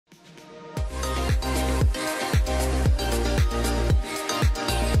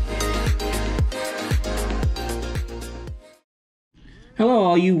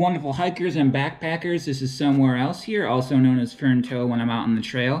all you wonderful hikers and backpackers. This is Somewhere Else here, also known as Fern Toe when I'm out on the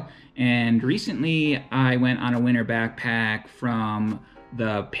trail. And recently I went on a winter backpack from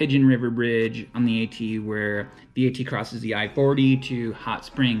the Pigeon River Bridge on the AT, where the AT crosses the I-40 to Hot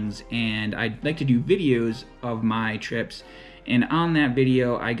Springs. And I'd like to do videos of my trips. And on that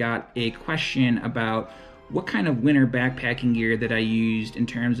video, I got a question about what kind of winter backpacking gear that I used in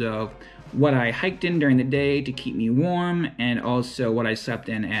terms of what I hiked in during the day to keep me warm, and also what I slept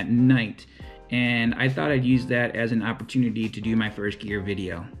in at night. And I thought I'd use that as an opportunity to do my first gear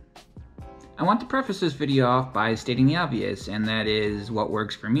video. I want to preface this video off by stating the obvious, and that is what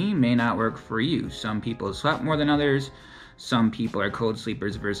works for me may not work for you. Some people sweat more than others. Some people are cold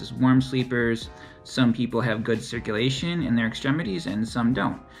sleepers versus warm sleepers. Some people have good circulation in their extremities and some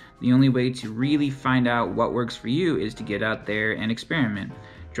don't. The only way to really find out what works for you is to get out there and experiment.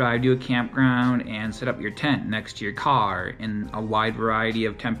 Drive to a campground and set up your tent next to your car in a wide variety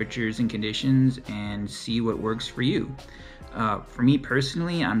of temperatures and conditions and see what works for you. For me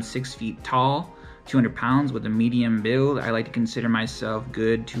personally, I'm 6 feet tall, 200 pounds with a medium build. I like to consider myself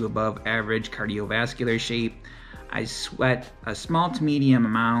good to above average cardiovascular shape. I sweat a small to medium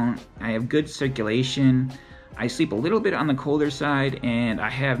amount. I have good circulation. I sleep a little bit on the colder side, and I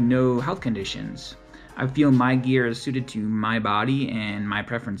have no health conditions. I feel my gear is suited to my body and my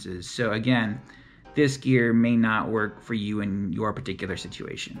preferences. So again, this gear may not work for you in your particular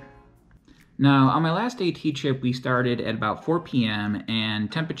situation. Now, on my last AT trip, we started at about 4 p.m.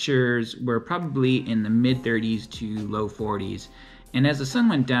 and temperatures were probably in the mid-30s to low 40s. And as the sun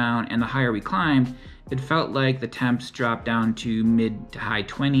went down and the higher we climbed, it felt like the temps dropped down to mid to high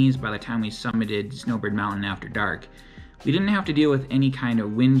 20s by the time we summited Snowbird Mountain after dark. We didn't have to deal with any kind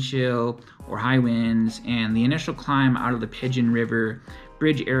of wind chill or high winds, and the initial climb out of the Pigeon River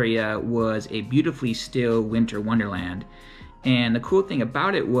Bridge area was a beautifully still winter wonderland. And the cool thing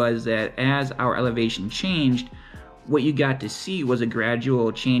about it was that as our elevation changed, what you got to see was a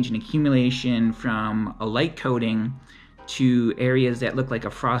gradual change in accumulation from a light coating to areas that looked like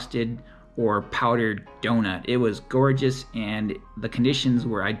a frosted or powdered donut. It was gorgeous, and the conditions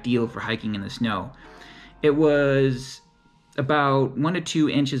were ideal for hiking in the snow. It was about 1 to 2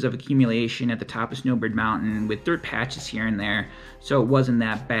 inches of accumulation at the top of Snowbird Mountain with dirt patches here and there, so it wasn't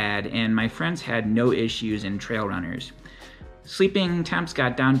that bad, and my friends had no issues in trail runners. Sleeping temps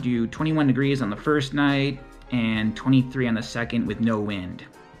got down to 21 degrees on the first night and 23 on the second with no wind.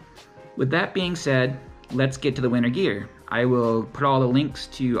 With that being said, let's get to the winter gear. I will put all the links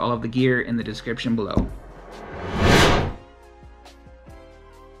to all of the gear in the description below.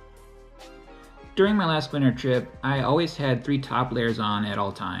 During my last winter trip, I always had 3 top layers on at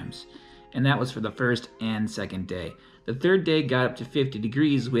all times, and that was for the first and second day. The third day got up to 50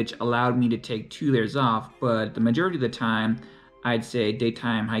 degrees, which allowed me to take 2 layers off, but the majority of the time, I'd say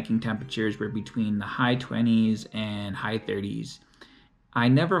daytime hiking temperatures were between the high 20s and high 30s. I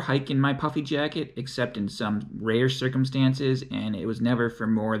never hike in my puffy jacket except in some rare circumstances, and it was never for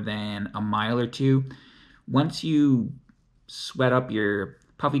more than a mile or 2. Once you sweat up your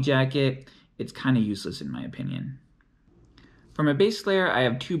puffy jacket, it's kind of useless in my opinion. For my base layer, I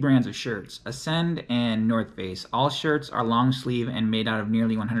have 2 brands of shirts, Ascend and North Face. All shirts are long sleeve and made out of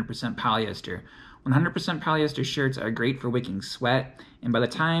nearly 100% polyester. 100% polyester shirts are great for wicking sweat, and by the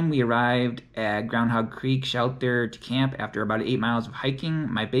time we arrived at Groundhog Creek Shelter to camp after about 8 miles of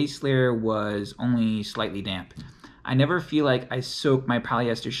hiking, my base layer was only slightly damp. I never feel like I soak my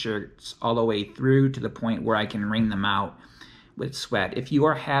polyester shirts all the way through to the point where I can wring them out with sweat. If you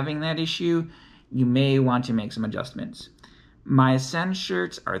are having that issue, you may want to make some adjustments. My Ascend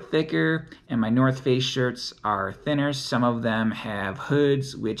shirts are thicker and my North Face shirts are thinner. Some of them have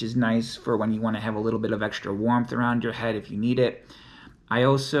hoods, which is nice for when you want to have a little bit of extra warmth around your head if you need it. I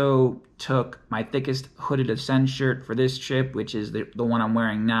also took my thickest hooded Ascend shirt for this trip, which is the one I'm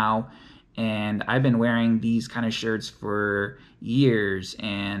wearing now. And I've been wearing these kind of shirts for years,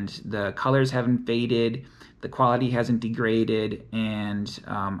 and the colors haven't faded, the quality hasn't degraded, and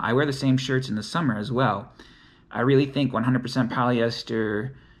I wear the same shirts in the summer as well. I really think 100%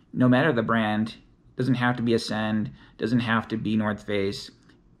 polyester, no matter the brand, doesn't have to be Ascend, doesn't have to be North Face.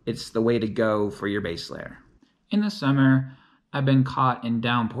 It's the way to go for your base layer. In the summer, I've been caught in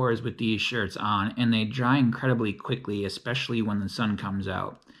downpours with these shirts on, and they dry incredibly quickly, especially when the sun comes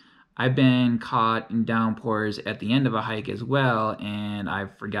out. I've been caught in downpours at the end of a hike as well, and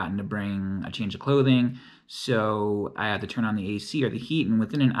I've forgotten to bring a change of clothing, so I had to turn on the AC or the heat, and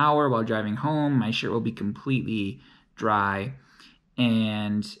within an hour while driving home, my shirt will be completely dry.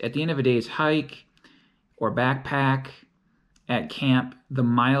 And at the end of a day's hike or backpack at camp, the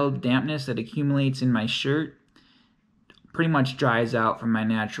mild dampness that accumulates in my shirt pretty much dries out from my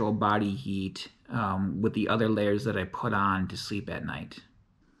natural body heat with the other layers that I put on to sleep at night.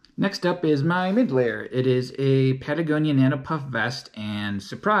 Next up is my mid layer. It is a Patagonia Nanopuff vest, and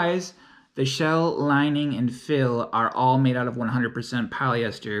surprise, the shell, lining, and fill are all made out of 100%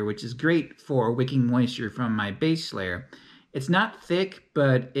 polyester, which is great for wicking moisture from my base layer. It's not thick,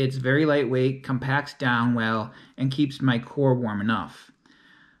 but it's very lightweight, compacts down well, and keeps my core warm enough.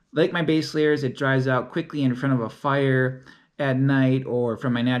 Like my base layers, it dries out quickly in front of a fire at night or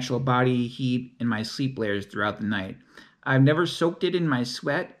from my natural body heat in my sleep layers throughout the night. I've never soaked it in my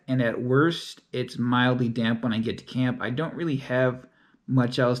sweat, and at worst, it's mildly damp when I get to camp. I don't really have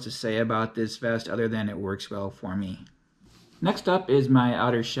much else to say about this vest other than it works well for me. Next up is my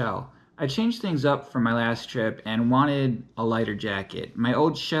outer shell. I changed things up for my last trip and wanted a lighter jacket. My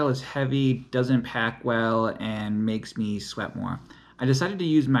old shell is heavy, doesn't pack well, and makes me sweat more. I decided to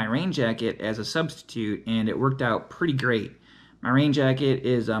use my rain jacket as a substitute, and it worked out pretty great. My rain jacket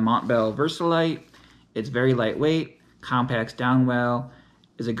is a Montbell Versalite. It's very lightweight, compacts down well,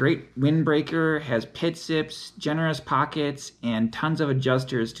 is a great windbreaker, has pit zips, generous pockets, and tons of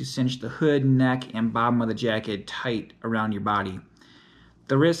adjusters to cinch the hood, neck, and bottom of the jacket tight around your body.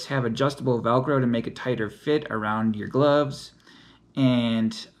 The wrists have adjustable Velcro to make a tighter fit around your gloves.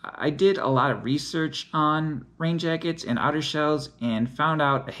 And I did a lot of research on rain jackets and outer shells and found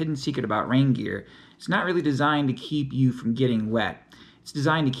out a hidden secret about rain gear. It's not really designed to keep you from getting wet. It's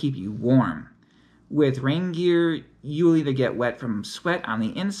designed to keep you warm. With rain gear, you will either get wet from sweat on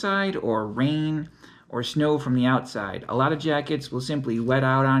the inside or rain or snow from the outside. A lot of jackets will simply wet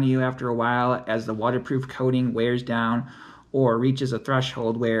out on you after a while as the waterproof coating wears down or reaches a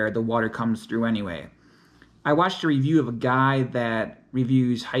threshold where the water comes through anyway. I watched a review of a guy that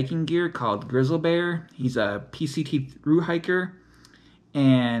reviews hiking gear called Grizzle Bear. He's a PCT thru hiker,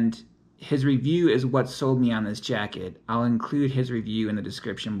 and his review is what sold me on this jacket. I'll include his review in the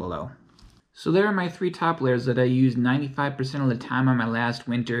description below. So there are my 3 top layers that I used 95% of the time on my last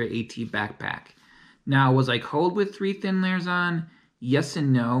winter AT backpack. Now, was I cold with 3 thin layers on? Yes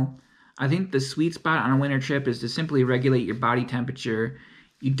and no. I think the sweet spot on a winter trip is to simply regulate your body temperature.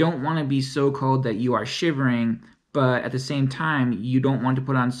 You don't want to be so cold that you are shivering, but at the same time, you don't want to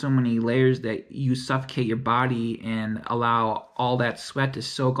put on so many layers that you suffocate your body and allow all that sweat to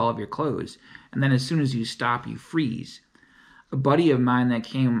soak all of your clothes. And then as soon as you stop, you freeze. A buddy of mine that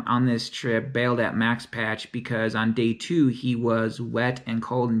came on this trip bailed at Max Patch because on day 2 he was wet and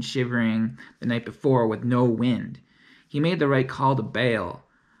cold and shivering the night before with no wind. He made the right call to bail.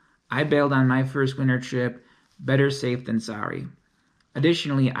 I bailed on my first winter trip, better safe than sorry.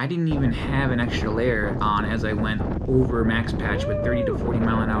 Additionally, I didn't even have an extra layer on as I went over Max Patch with 30 to 40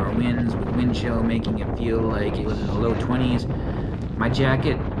 mile an hour winds with wind chill making it feel like it was in the low 20s. My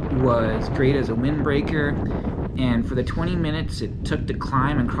jacket was great as a windbreaker, and for the 20 minutes it took to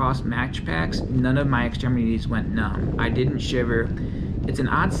climb and cross Max Packs, none of my extremities went numb. I didn't shiver. It's an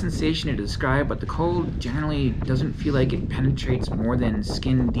odd sensation to describe, but the cold generally doesn't feel like it penetrates more than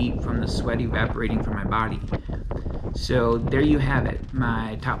skin deep from the sweat evaporating from my body. So there you have it,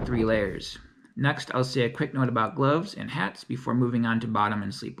 my top 3 layers. Next, I'll say a quick note about gloves and hats before moving on to bottom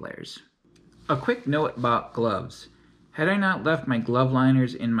and sleep layers. A quick note about gloves. Had I not left my glove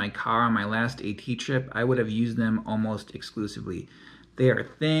liners in my car on my last AT trip, I would have used them almost exclusively. They are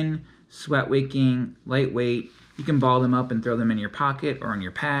thin, sweat-wicking, lightweight. You can ball them up and throw them in your pocket or in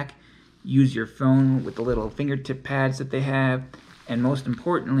your pack. Use your phone with the little fingertip pads that they have. And most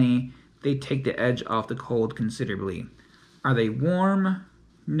importantly, they take the edge off the cold considerably. Are they warm?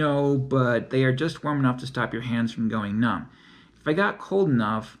 No, but they are just warm enough to stop your hands from going numb. If I got cold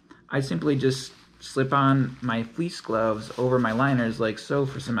enough, I'd simply just slip on my fleece gloves over my liners like so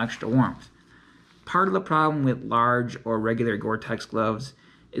for some extra warmth. Part of the problem with large or regular Gore-Tex gloves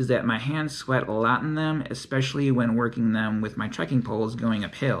is that my hands sweat a lot in them, especially when working them with my trekking poles going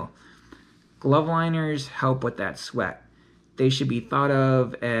uphill. Glove liners help with that sweat. They should be thought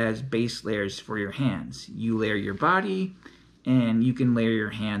of as base layers for your hands. You layer your body, and you can layer your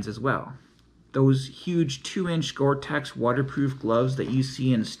hands as well. Those huge 2-inch Gore-Tex waterproof gloves that you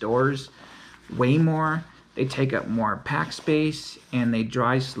see in stores weigh more, they take up more pack space, and they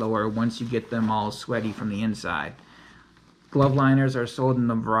dry slower once you get them all sweaty from the inside. Glove liners are sold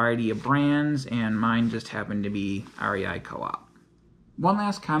in a variety of brands, and mine just happen to be REI Co-op. One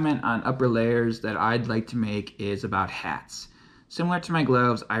last comment on upper layers that I'd like to make is about hats. Similar to my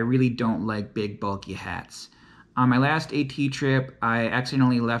gloves, I really don't like big bulky hats. On my last AT trip, I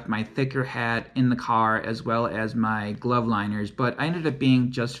accidentally left my thicker hat in the car as well as my glove liners, but I ended up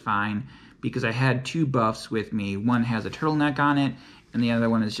being just fine because I had 2 buffs with me. One has a turtleneck on it, and the other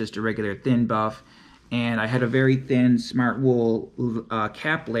one is just a regular thin buff. and I had a very thin smart wool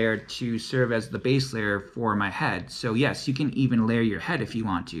cap layer to serve as the base layer for my head. So yes, you can even layer your head if you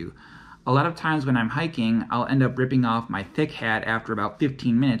want to. A lot of times when I'm hiking, I'll end up ripping off my thick hat after about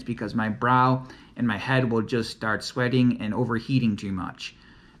 15 minutes because my brow and my head will just start sweating and overheating too much.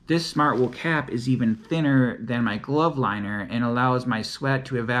 This smart wool cap is even thinner than my glove liner and allows my sweat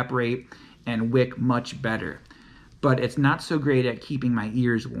to evaporate and wick much better. But it's not so great at keeping my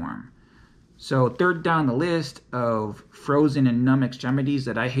ears warm. So third down the list of frozen and numb extremities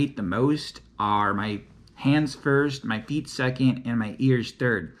that I hate the most are my hands first, my feet second, and my ears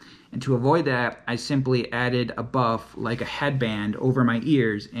third. And to avoid that, I simply added a buff like a headband over my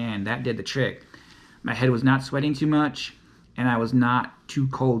ears, and that did the trick. My head was not sweating too much, and I was not too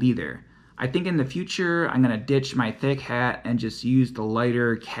cold either. I think in the future, I'm gonna ditch my thick hat and just use the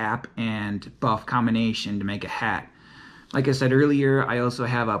lighter cap and buff combination to make a hat. Like I said earlier, I also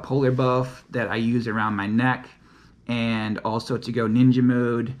have a polar buff that I use around my neck, and also to go ninja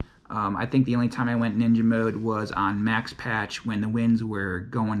mode. I think the only time I went ninja mode was on max patch when the winds were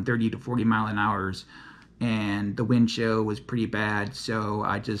going 30 to 40 mile an hour and the wind chill was pretty bad, so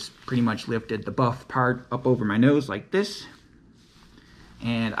I just pretty much lifted the buff part up over my nose like this,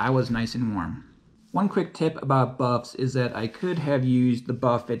 and I was nice and warm. One quick tip about buffs is that I could have used the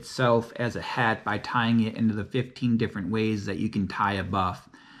buff itself as a hat by tying it into the 15 different ways that you can tie a buff.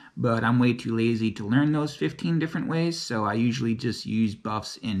 But I'm way too lazy to learn those 15 different ways, so I usually just use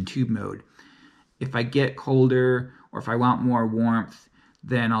buffs in tube mode. If I get colder or if I want more warmth,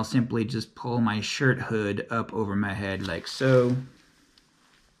 then I'll simply just pull my shirt hood up over my head like so.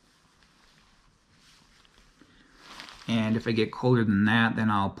 And if I get colder than that,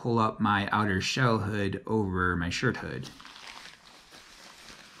 then I'll pull up my outer shell hood over my shirt hood.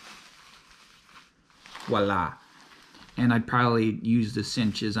 Voila. And I'd probably use the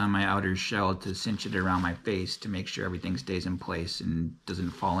cinches on my outer shell to cinch it around my face to make sure everything stays in place and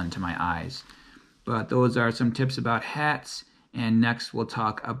doesn't fall into my eyes. But those are some tips about hats, and next we'll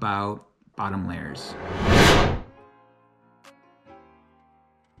talk about bottom layers.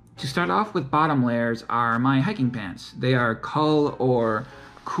 To start off with bottom layers are my hiking pants. They are Cull or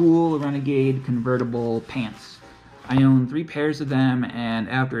Cool Renegade convertible pants. I own 3 pairs of them, and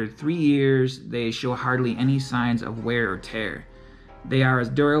after 3 years, they show hardly any signs of wear or tear. They are as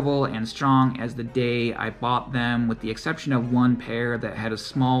durable and strong as the day I bought them, with the exception of one pair that had a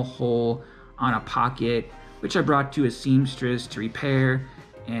small hole on a pocket, which I brought to a seamstress to repair,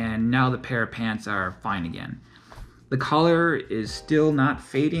 and now the pair of pants are fine again. The color is still not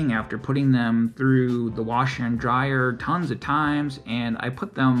fading after putting them through the washer and dryer tons of times, and I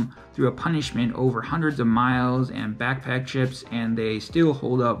put them through a punishment over hundreds of miles and backpack trips, and they still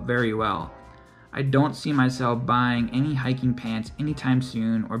hold up very well. I don't see myself buying any hiking pants anytime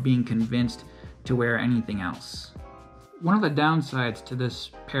soon or being convinced to wear anything else. One of the downsides to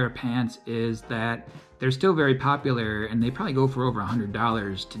this pair of pants is that they're still very popular, and they probably go for over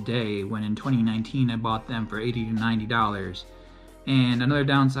 $100 today, when in 2019 I bought them for $80 to $90. And another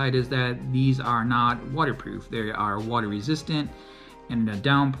downside is that these are not waterproof. They are water resistant, and in a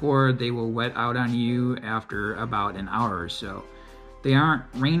downpour they will wet out on you after about an hour or so. They aren't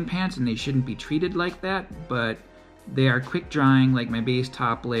rain pants and they shouldn't be treated like that, but they are quick drying like my base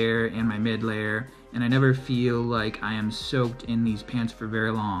top layer and my mid layer, and I never feel like I am soaked in these pants for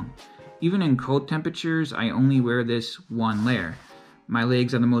very long. Even in cold temperatures, I only wear this one layer. My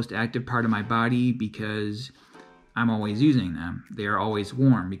legs are the most active part of my body because I'm always using them. They are always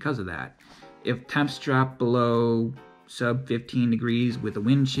warm because of that. If temps drop below sub 15 degrees with a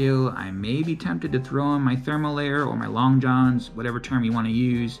wind chill, I may be tempted to throw on my thermal layer or my long johns, whatever term you want to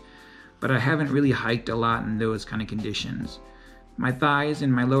use, but I haven't really hiked a lot in those kind of conditions. My thighs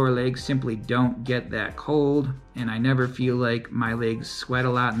and my lower legs simply don't get that cold, and I never feel like my legs sweat a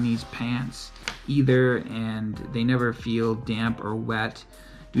lot in these pants either, and they never feel damp or wet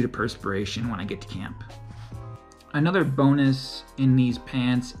due to perspiration when I get to camp. Another bonus in these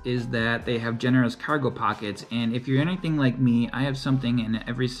pants is that they have generous cargo pockets, and if you're anything like me, I have something in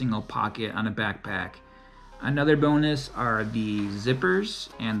every single pocket on a backpack. Another bonus are the zippers,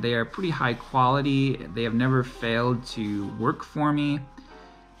 and they are pretty high quality. They have never failed to work for me,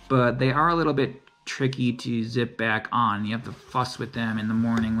 but they are a little bit tricky to zip back on. You have to fuss with them in the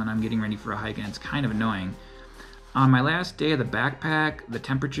morning when I'm getting ready for a hike, and it's kind of annoying. On my last day of the backpack, the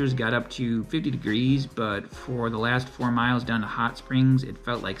temperatures got up to 50 degrees, but for the last 4 miles down to Hot Springs, it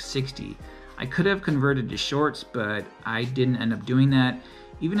felt like 60. I could have converted to shorts, but I didn't end up doing that.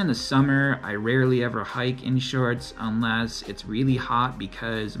 Even in the summer, I rarely ever hike in shorts unless it's really hot,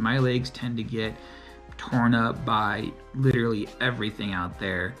 because my legs tend to get torn up by literally everything out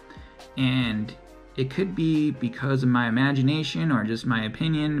there. And It could be because of my imagination or just my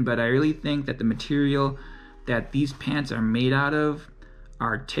opinion, but I really think that the material that these pants are made out of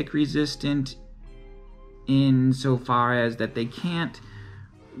are tick resistant insofar as that they can't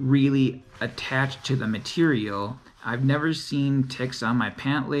really attach to the material. I've never seen ticks on my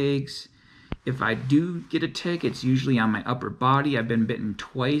pant legs. If I do get a tick, it's usually on my upper body. I've been bitten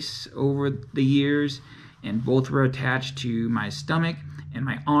twice over the years, and both were attached to my stomach and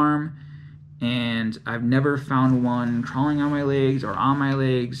my arm, and I've never found one crawling on my legs or on my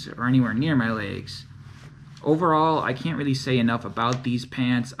legs or anywhere near my legs. Overall, I can't really say enough about these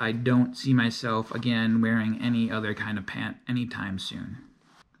pants. I don't see myself, again, wearing any other kind of pant anytime soon.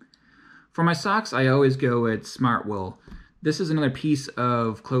 For my socks, I always go with Smart Wool. This is another piece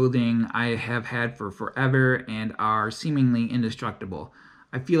of clothing I have had for forever and are seemingly indestructible.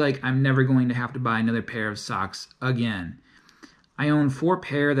 I feel like I'm never going to have to buy another pair of socks again. I own 4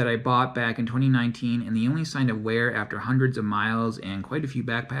 pair that I bought back in 2019, and the only sign of wear after hundreds of miles and quite a few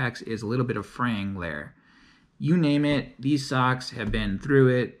backpacks is a little bit of fraying there. You name it, these socks have been through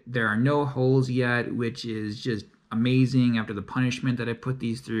it. There are no holes yet, which is just amazing after the punishment that I put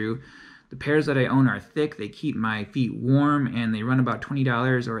these through. The pairs that I own are thick, they keep my feet warm, and they run about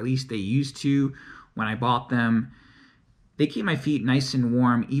 $20, or at least they used to when I bought them. They keep my feet nice and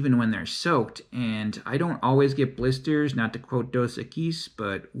warm even when they're soaked, and I don't always get blisters, not to quote Dos Equis,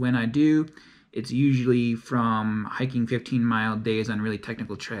 but when I do, it's usually from hiking 15-mile days on really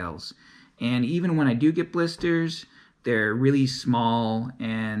technical trails. And even when I do get blisters, they're really small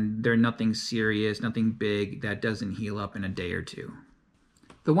and they're nothing serious, nothing big that doesn't heal up in a day or two.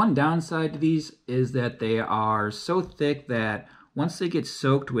 The one downside to these is that they are so thick that once they get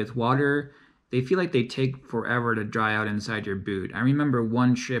soaked with water, they feel like they take forever to dry out inside your boot. I remember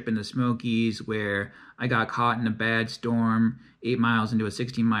one trip in the Smokies where I got caught in a bad storm 8 miles into a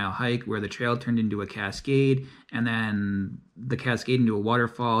 16-mile hike where the trail turned into a cascade, and then the cascade into a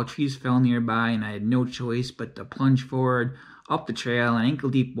waterfall. Trees fell nearby, and I had no choice but to plunge forward up the trail in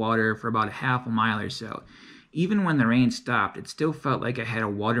ankle-deep water for about a half a mile or so. Even when the rain stopped, it still felt like I had a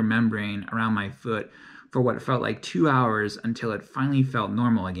water membrane around my foot for what felt like 2 hours until it finally felt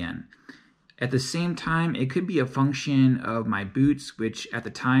normal again. At the same time, it could be a function of my boots, which at the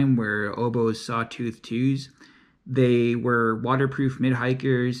time were Oboz Sawtooth 2s. They were waterproof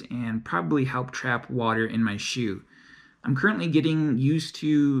mid-hikers and probably helped trap water in my shoe. I'm currently getting used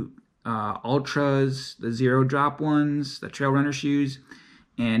to Ultras, the zero drop ones, the trail runner shoes,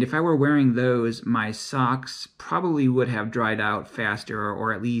 and if I were wearing those, my socks probably would have dried out faster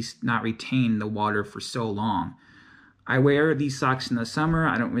or at least not retained the water for so long. I wear these socks in the summer.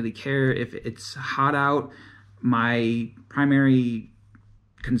 I don't really care if it's hot out. My primary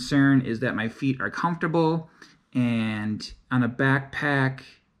concern is that my feet are comfortable, and on a backpack,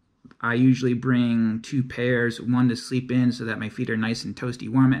 I usually bring 2 pairs, one to sleep in so that my feet are nice and toasty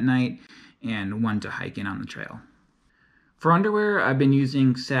warm at night, and one to hike in on the trail. For underwear, I've been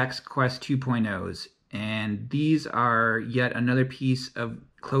using Saks Quest 2.0s, and these are yet another piece of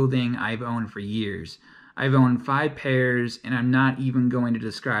clothing I've owned for years. I've owned 5 pairs, and I'm not even going to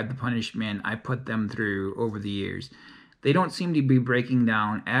describe the punishment I put them through over the years. They don't seem to be breaking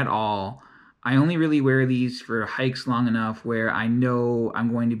down at all. I only really wear these for hikes long enough where I know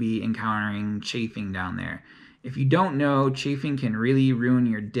I'm going to be encountering chafing down there. If you don't know, chafing can really ruin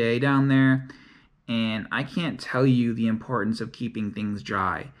your day down there, and I can't tell you the importance of keeping things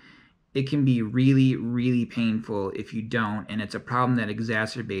dry. It can be really, really painful if you don't, and it's a problem that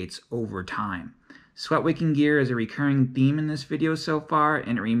exacerbates over time. Sweat wicking gear is a recurring theme in this video so far,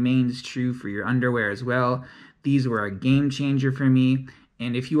 and it remains true for your underwear as well. These were a game changer for me,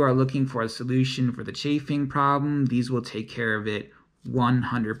 and if you are looking for a solution for the chafing problem, these will take care of it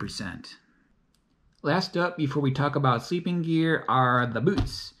 100%. Last up, before we talk about sleeping gear, are the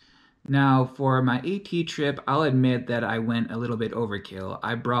boots. Now, for my AT trip, I'll admit that I went a little bit overkill.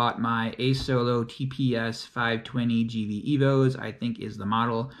 I brought my A-Solo TPS 520 GV Evos, I think is the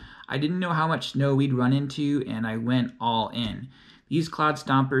model. I didn't know how much snow we'd run into, and I went all in. These clod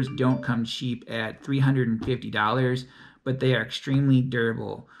stompers don't come cheap at $350, but they are extremely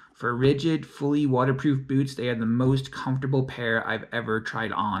durable. For rigid, fully waterproof boots, they are the most comfortable pair I've ever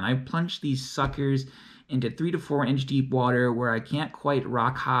tried on. I plunged these suckers into 3 to 4 inch deep water where I can't quite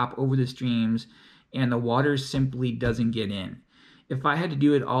rock hop over the streams, and the water simply doesn't get in. If I had to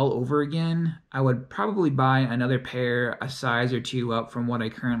do it all over again, I would probably buy another pair a size or 2 up from what I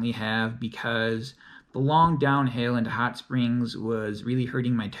currently have, because the long downhill into hot springs was really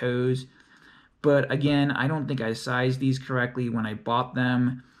hurting my toes. But again, I don't think I sized these correctly when I bought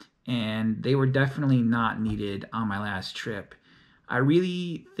them, and they were definitely not needed on my last trip. I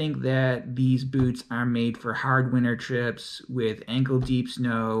really think that these boots are made for hard winter trips with ankle-deep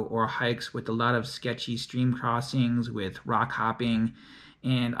snow or hikes with a lot of sketchy stream crossings with rock hopping,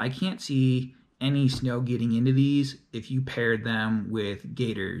 and I can't see any snow getting into these if you paired them with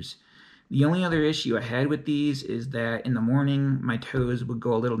gaiters. The only other issue I had with these is that in the morning my toes would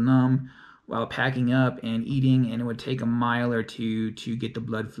go a little numb while packing up and eating, and it would take a mile or two to get the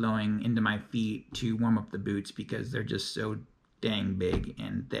blood flowing into my feet to warm up the boots because they're just so dang big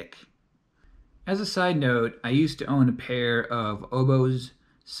and thick. As a side note, I used to own a pair of Oboz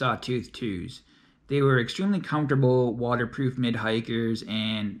Sawtooth 2s. They were extremely comfortable, waterproof mid-hikers,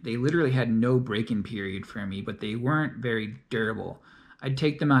 and they literally had no break-in period for me, but they weren't very durable. I'd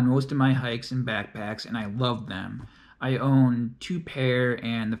take them on most of my hikes and backpacks, and I loved them. I own 2 pair,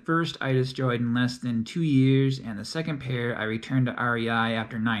 and the first I destroyed in less than 2 years, and the second pair I returned to REI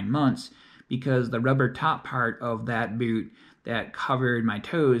after 9 months because the rubber top part of that boot that covered my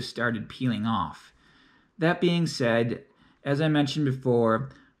toes started peeling off. That being said, as I mentioned before,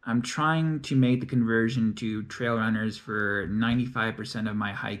 I'm trying to make the conversion to trail runners for 95% of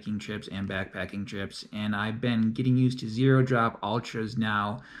my hiking trips and backpacking trips, and I've been getting used to zero drop ultras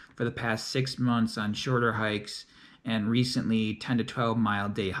now for the past 6 months on shorter hikes, and recently 10 to 12 mile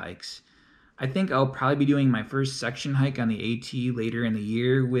day hikes. I think I'll probably be doing my first section hike on the AT later in the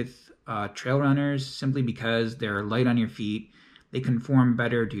year with trail runners, simply because they're light on your feet, they conform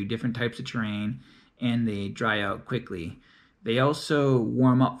better to different types of terrain, and they dry out quickly. They also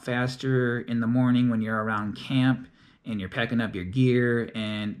warm up faster in the morning when you're around camp and you're packing up your gear,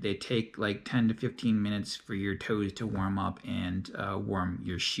 and they take like 10 to 15 minutes for your toes to warm up and warm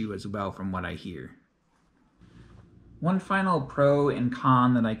your shoe as well, from what I hear. One final pro and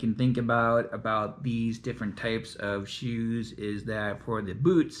con that I can think about these different types of shoes is that for the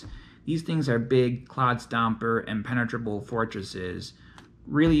boots, these things are big clod stomper impenetrable fortresses,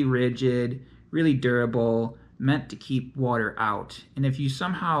 really rigid, really durable, meant to keep water out. And if you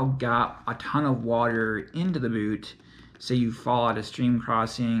somehow got a ton of water into the boot, say you fall at a stream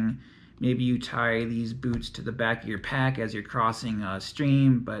crossing, maybe you tie these boots to the back of your pack as you're crossing a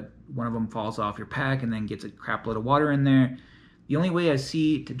stream, but one of them falls off your pack and then gets a crap load of water in there. The only way I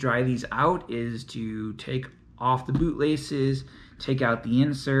see to dry these out is to take off the boot laces, take out the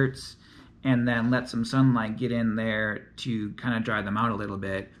inserts, and then let some sunlight get in there to kind of dry them out a little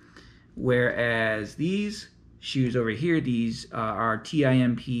bit. Whereas these shoes over here, these are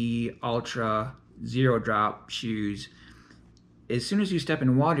TIMP Ultra Zero Drop shoes. As soon as you step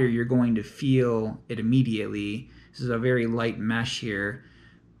in water, you're going to feel it immediately. This is a very light mesh here,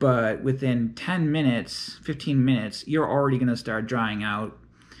 but within 10 minutes, 15 minutes, you're already going to start drying out.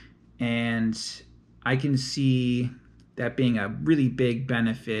 And I can see that being a really big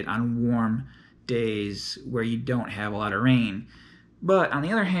benefit on warm days where you don't have a lot of rain. But on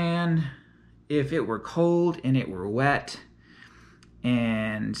the other hand, if it were cold and it were wet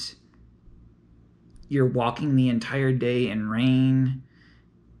and you're walking the entire day in rain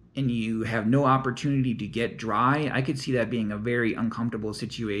and you have no opportunity to get dry, I could see that being a very uncomfortable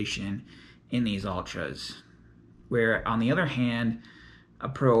situation in these ultras. Where on the other hand, a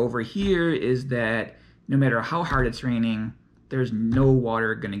pro over here is that no matter how hard it's raining, there's no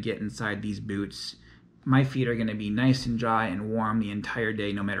water going to get inside these boots. My feet are going to be nice and dry and warm the entire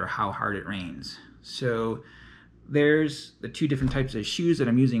day, no matter how hard it rains. So there's the 2 different types of shoes that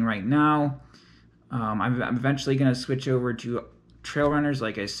I'm using right now. I'm eventually going to switch over to trail runners,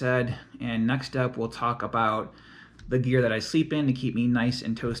 like I said, and next up we'll talk about the gear that I sleep in to keep me nice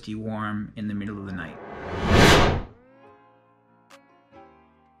and toasty warm in the middle of the night.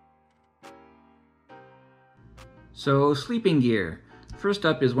 So, sleeping gear. First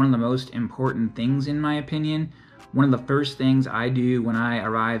up is one of the most important things in my opinion. One of the first things I do when I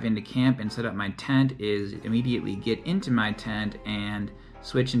arrive into camp and set up my tent is immediately get into my tent and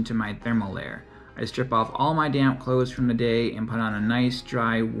switch into my thermal layer. I strip off all my damp clothes from the day and put on a nice,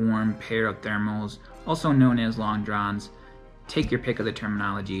 dry, warm pair of thermals, also known as long johns. Take your pick of the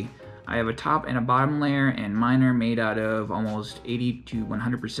terminology. I have a top and a bottom layer, and mine are made out of almost 80 to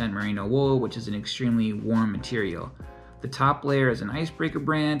 100% merino wool, which is an extremely warm material. The top layer is an Icebreaker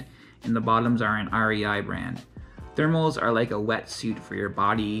brand, and the bottoms are an REI brand. Thermals are like a wetsuit for your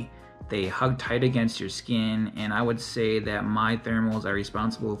body. They hug tight against your skin, and I would say that my thermals are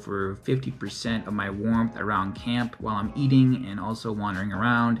responsible for 50% of my warmth around camp while I'm eating and also wandering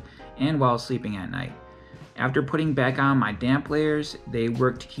around, and while sleeping at night. After putting back on my damp layers, they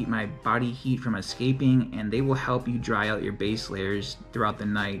work to keep my body heat from escaping, and they will help you dry out your base layers throughout the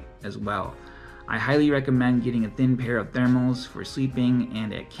night as well. I highly recommend getting a thin pair of thermals for sleeping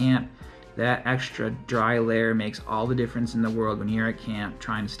and at camp. That extra dry layer makes all the difference in the world when you're at camp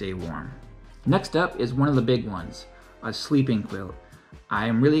trying to stay warm. Next up is one of the big ones, a sleeping quilt. I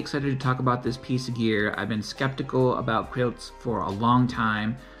am really excited to talk about this piece of gear. I've been skeptical about quilts for a long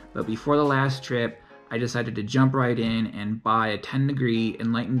time, but before the last trip, I decided to jump right in and buy a 10-degree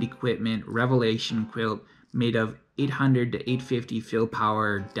Enlightened Equipment Revelation quilt made of 800 to 850 fill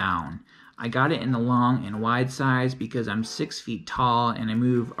power down. I got it in the long and wide size because I'm 6 feet tall and I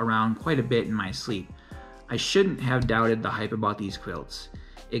move around quite a bit in my sleep. I shouldn't have doubted the hype about these quilts.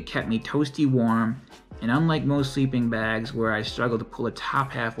 It kept me toasty warm, and unlike most sleeping bags where I struggle to pull the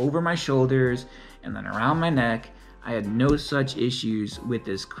top half over my shoulders and then around my neck, I had no such issues with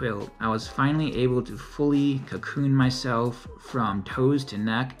this quilt. I was finally able to fully cocoon myself from toes to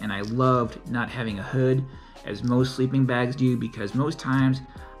neck, and I loved not having a hood as most sleeping bags do because most times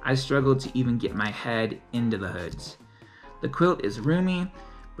I struggled to even get my head into the hoods. The quilt is roomy,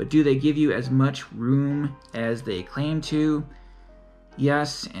 but do they give you as much room as they claim to?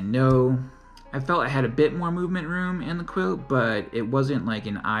 Yes and no. I felt I had a bit more movement room in the quilt, but it wasn't like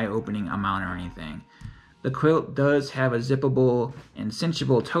an eye-opening amount or anything. The quilt does have a zippable and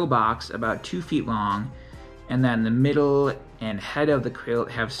cinchable toe box about 2 feet long, and then the middle and head of the quilt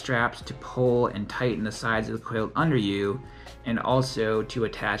have straps to pull and tighten the sides of the quilt under you, and also to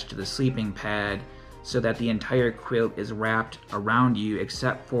attach to the sleeping pad so that the entire quilt is wrapped around you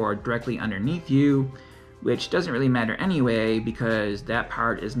except for directly underneath you, which doesn't really matter anyway because that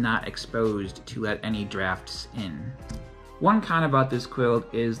part is not exposed to let any drafts in. One con about this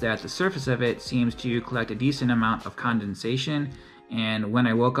quilt is that the surface of it seems to collect a decent amount of condensation, and when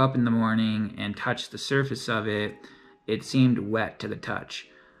I woke up in the morning and touched the surface of it, it seemed wet to the touch.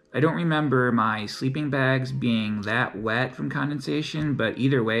 I don't remember my sleeping bags being that wet from condensation, but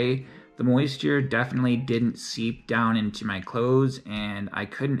either way, the moisture definitely didn't seep down into my clothes, and I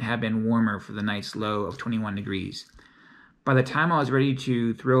couldn't have been warmer for the night's low of 21 degrees. By the time I was ready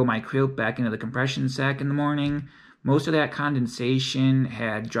to throw my quilt back into the compression sack in the morning, most of that condensation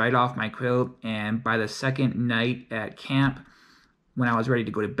had dried off my quilt, and by the second night at camp, when I was ready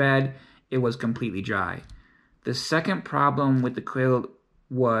to go to bed, it was completely dry. The second problem with the quilt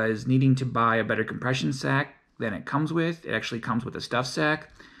was needing to buy a better compression sack than it comes with. It actually comes with a stuff sack,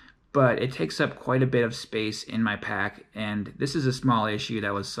 but it takes up quite a bit of space in my pack, and this is a small issue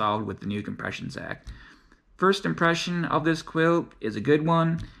that was solved with the new compression sack. First impression of this quilt is a good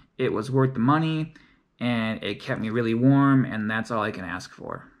one. It was worth the money, and it kept me really warm, and that's all I can ask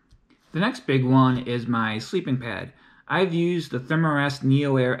for. The next big one is my sleeping pad. I've used the Thermarest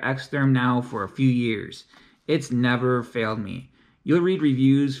NeoAir X-Therm now for a few years. It's never failed me. You'll read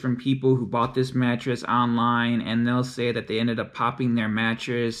reviews from people who bought this mattress online, and they'll say that they ended up popping their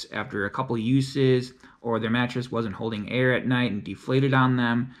mattress after a couple uses, or their mattress wasn't holding air at night and deflated on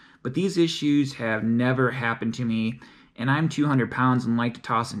them. But these issues have never happened to me, and I'm 200 pounds and like to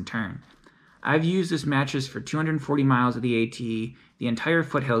toss and turn. I've used this mattress for 240 miles of the AT, the entire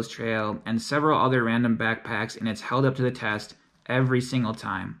Foothills Trail, and several other random backpacks, and it's held up to the test every single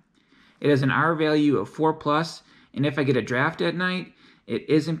time. It has an R value of 4+, and if I get a draft at night, it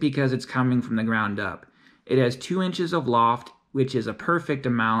isn't because it's coming from the ground up. It has 2 inches of loft, which is a perfect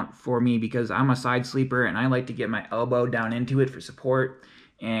amount for me because I'm a side sleeper and I like to get my elbow down into it for support.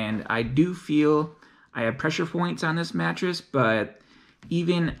 And I do feel I have pressure points on this mattress, but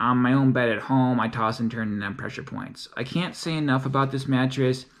even on my own bed at home, I toss and turn in them pressure points. I can't say enough about this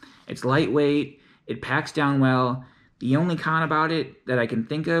mattress. It's lightweight, it packs down well. The only con about it that I can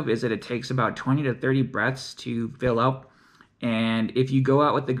think of is that it takes about 20 to 30 breaths to fill up. And if you go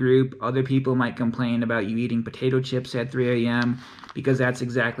out with the group, other people might complain about you eating potato chips at 3 a.m. because that's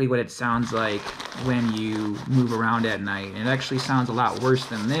exactly what it sounds like when you move around at night. And it actually sounds a lot worse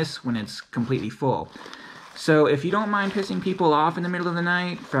than this when it's completely full. So if you don't mind pissing people off in the middle of the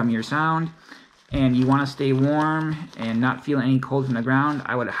night from your sound, and you want to stay warm and not feel any cold from the ground,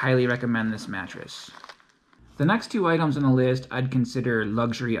 I would highly recommend this mattress. The next 2 items on the list I'd consider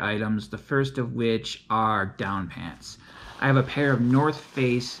luxury items, the first of which are down pants. I have a pair of North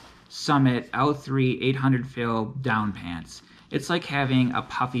Face Summit L3 800 fill down pants. It's like having a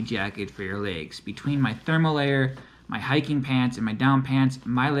puffy jacket for your legs. Between my thermal layer, my hiking pants, and my down pants,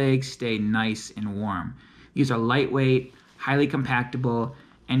 my legs stay nice and warm. These are lightweight, highly compactable,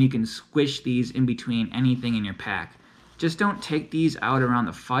 and you can squish these in between anything in your pack. Just don't take these out around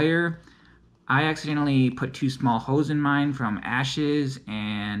the fire. I accidentally put 2 small holes in mine from ashes,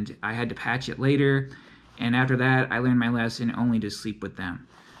 and I had to patch it later. And after that, I learned my lesson only to sleep with them.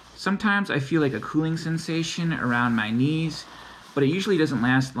 Sometimes I feel like a cooling sensation around my knees, but it usually doesn't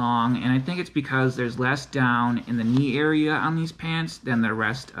last long, and I think it's because there's less down in the knee area on these pants than the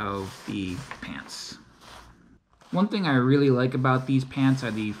rest of the pants. One thing I really like about these pants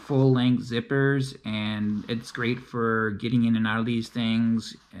are the full-length zippers, and it's great for getting in and out of these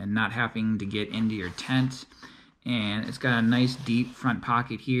things and not having to get into your tent. And it's got a nice deep front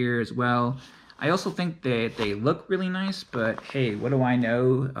pocket here as well. I also think that they look really nice, but hey, what do I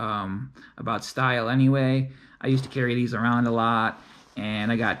know about style anyway? I used to carry these around a lot,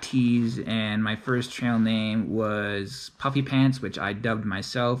 and I got teased, and my first trail name was Puffy Pants, which I dubbed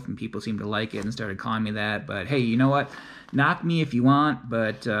myself, and people seemed to like it and started calling me that. But hey, you know what? Knock me if you want,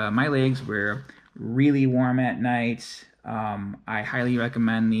 but my legs were really warm at night. I highly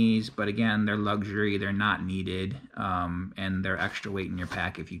recommend these, but again, they're luxury, they're not needed, and they're extra weight in your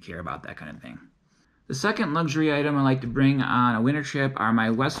pack if you care about that kind of thing. The second luxury item I like to bring on a winter trip are my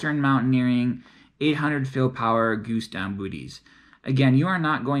Western Mountaineering 800 fill power goose down booties. Again, you are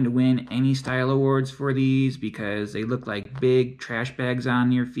not going to win any style awards for these because they look like big trash bags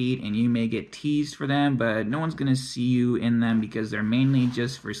on your feet, and you may get teased for them, but no one's going to see you in them because they're mainly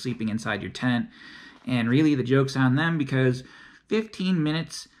just for sleeping inside your tent. And really, the joke's on them because 15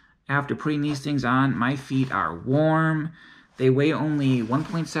 minutes after putting these things on, my feet are warm. They weigh only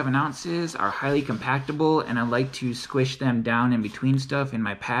 1.7 ounces, are highly compactable, and I like to squish them down in between stuff in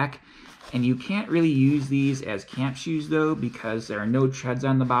my pack. And you can't really use these as camp shoes though because there are no treads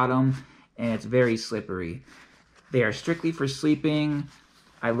on the bottom and it's very slippery. They are strictly for sleeping.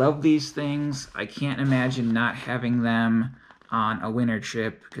 I love these things. I can't imagine not having them on a winter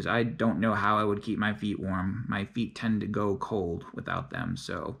trip because I don't know how I would keep my feet warm. My feet tend to go cold without them,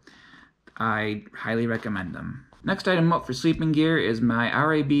 so I highly recommend them. Next item up for sleeping gear is my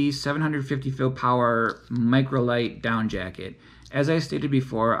RAB 750 fill power microlight down jacket. As I stated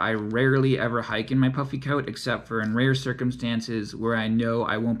before, I rarely ever hike in my puffy coat except for in rare circumstances where I know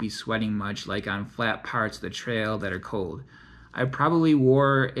I won't be sweating much, like on flat parts of the trail that are cold. I probably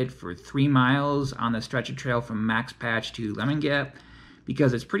wore it for 3 miles on the stretch of trail from Max Patch to Lemon Gap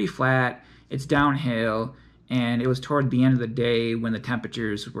because it's pretty flat, it's downhill, and it was toward the end of the day when the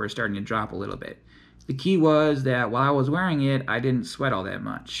temperatures were starting to drop a little bit. The key was that while I was wearing it, I didn't sweat all that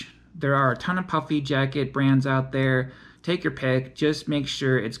much. There are a ton of puffy jacket brands out there. Take your pick, just make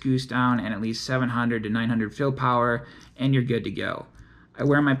sure it's goose down and at least 700 to 900 fill power, and you're good to go. I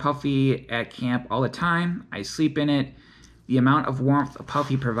wear my puffy at camp all the time. I sleep in it. The amount of warmth a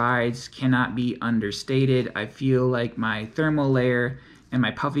puffy provides cannot be understated. I feel like my thermal layer and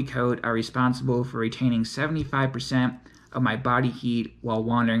my puffy coat are responsible for retaining 75% of my body heat while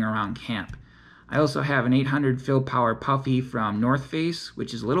wandering around camp. I also have an 800 fill power puffy from North Face,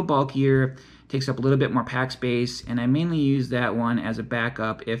 which is a little bulkier, takes up a little bit more pack space, and I mainly use that one as a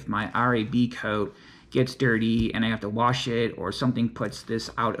backup if my RAB coat gets dirty and I have to wash it or something puts this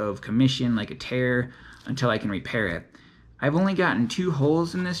out of commission like a tear until I can repair it. I've only gotten 2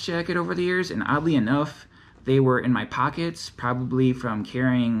 holes in this jacket over the years, and oddly enough, they were in my pockets, probably from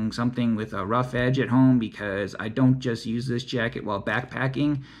carrying something with a rough edge at home because I don't just use this jacket while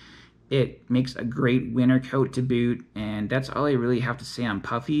backpacking. It makes a great winter coat to boot, and that's all I really have to say on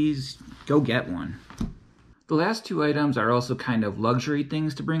puffies. Go get one. The last 2 items are also kind of luxury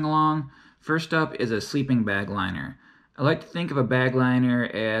things to bring along. First up is a sleeping bag liner. I like to think of a bag liner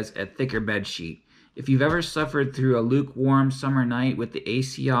as a thicker bed sheet. If you've ever suffered through a lukewarm summer night with the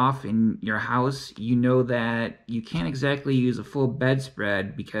AC off in your house, you know that you can't exactly use a full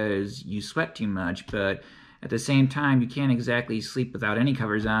bedspread because you sweat too much, but at the same time, you can't exactly sleep without any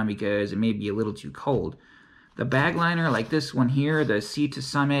covers on because it may be a little too cold. The bag liner, like this one here, the Sea to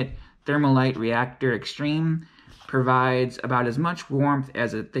Summit Thermalite Reactor Extreme, provides about as much warmth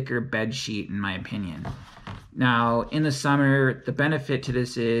as a thicker bed sheet, in my opinion. Now, in the summer, the benefit to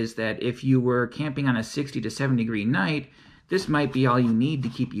this is that if you were camping on a 60 to 70 degree night, this might be all you need to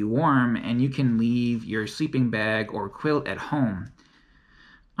keep you warm, and you can leave your sleeping bag or quilt at home.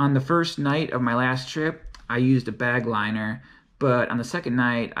 On the first night of my last trip, I used a bag liner, but on the second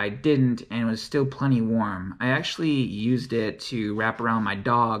night I didn't, and it was still plenty warm. I actually used it to wrap around my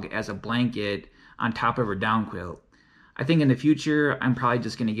dog as a blanket on top of her down quilt. I think in the future I'm probably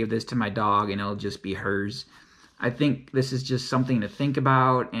just going to give this to my dog and it'll just be hers. I think this is just something to think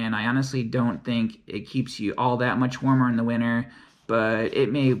about, and I honestly don't think it keeps you all that much warmer in the winter, but it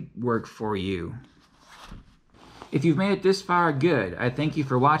may work for you. If you've made it this far, good. I thank you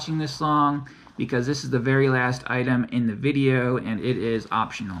for watching this long, because this is the very last item in the video and it is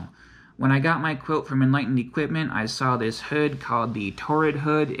optional. When I got my quilt from Enlightened Equipment, I saw this hood called the Torrid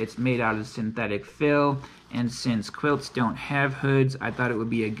hood. It's made out of synthetic fill, and since quilts don't have hoods, I thought it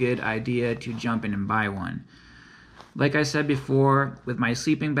would be a good idea to jump in and buy one. Like I said before, with my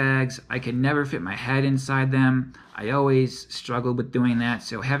sleeping bags, I could never fit my head inside them. I always struggled with doing that,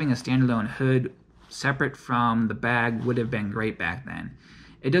 so having a standalone hood separate from the bag would have been great back then.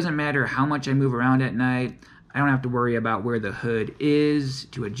 It doesn't matter how much I move around at night. I don't have to worry about where the hood is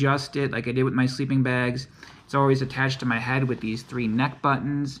to adjust it like I did with my sleeping bags. It's always attached to my head with these 3 neck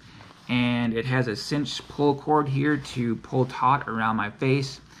buttons, and it has a cinch pull cord here to pull taut around my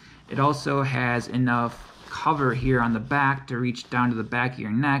face. It also has enough cover here on the back to reach down to the back of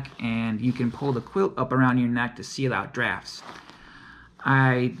your neck, and you can pull the quilt up around your neck to seal out drafts.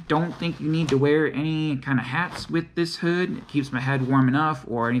 I don't think you need to wear any kind of hats with this hood. It keeps my head warm enough,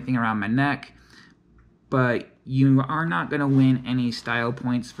 or anything around my neck. But you are not going to win any style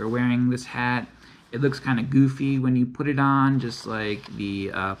points for wearing this hat. It looks kind of goofy when you put it on, just like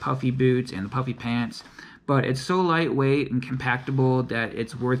the puffy boots and the puffy pants. But it's so lightweight and compactable that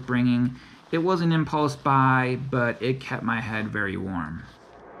it's worth bringing. It was an impulse buy, but it kept my head very warm.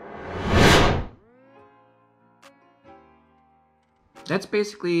 That's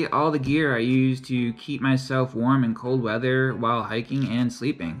basically all the gear I use to keep myself warm in cold weather while hiking and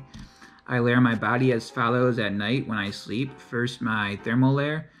sleeping. I layer my body as follows at night when I sleep. First my thermal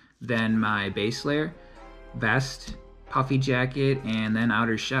layer, then my base layer, vest, puffy jacket, and then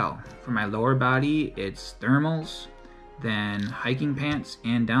outer shell. For my lower body, it's thermals, then hiking pants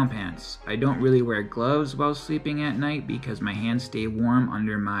and down pants. I don't really wear gloves while sleeping at night because my hands stay warm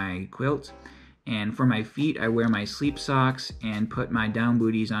under my quilt. And for my feet, I wear my sleep socks and put my down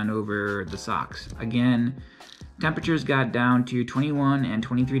booties on over the socks. Again, temperatures got down to 21 and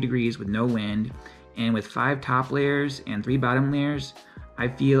 23 degrees with no wind, and with 5 top layers and 3 bottom layers, I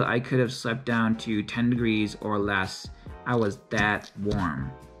feel I could have slept down to 10 degrees or less. I was that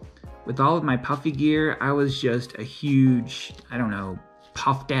warm. With all of my puffy gear, I was just a huge, I don't know,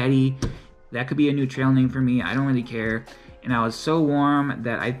 puff daddy. That could be a new trail name for me, I don't really care. And I was so warm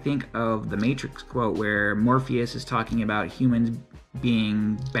that I think of the Matrix quote where Morpheus is talking about humans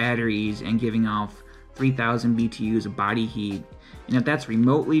being batteries and giving off 3,000 BTUs of body heat. And if that's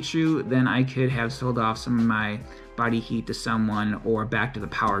remotely true, then I could have sold off some of my body heat to someone or back to the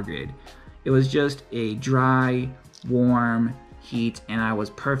power grid. It was just a dry, warm heat, and I was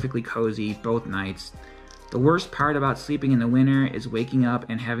perfectly cozy both nights. The worst part about sleeping in the winter is waking up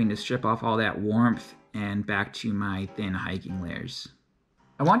and having to strip off all that warmth and back to my thin hiking layers.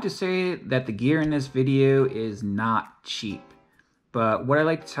 I want to say that the gear in this video is not cheap, but what I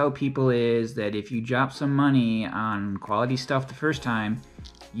like to tell people is that if you drop some money on quality stuff the first time,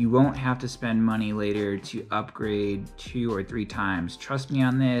 you won't have to spend money later to upgrade 2 or 3 times. Trust me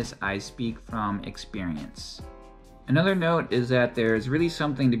on this, I speak from experience. Another note is that there's really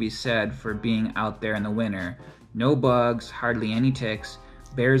something to be said for being out there in the winter. No bugs, hardly any ticks,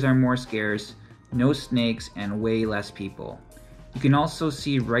 bears are more scarce, no snakes, and way less people. You can also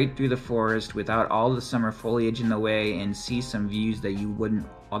see right through the forest without all the summer foliage in the way and see some views that you wouldn't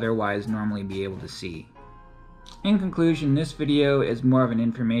otherwise normally be able to see. In conclusion, this video is more of an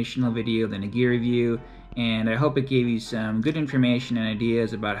informational video than a gear review, and I hope it gave you some good information and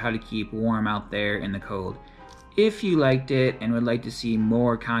ideas about how to keep warm out there in the cold. If you liked it and would like to see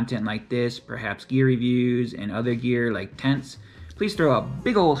more content like this, perhaps gear reviews and other gear like tents, please throw a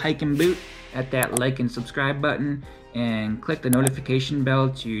big old hiking boot at that like and subscribe button and click the notification bell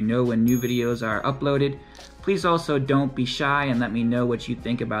to know when new videos are uploaded. Please also don't be shy and let me know what you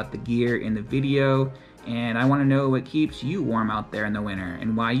think about the gear in the video, and I want to know what keeps you warm out there in the winter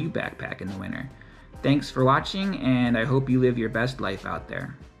and why you backpack in the winter. Thanks for watching, and I hope you live your best life out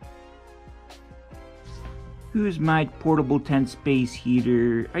there. Who's my portable tent space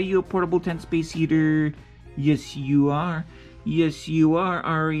heater? Are you a portable tent space heater? Yes, you are. Yes, you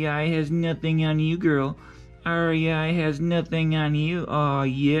are. REI has nothing on you, girl. REI has nothing on you. Aw,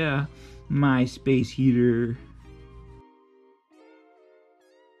 yeah. My space heater.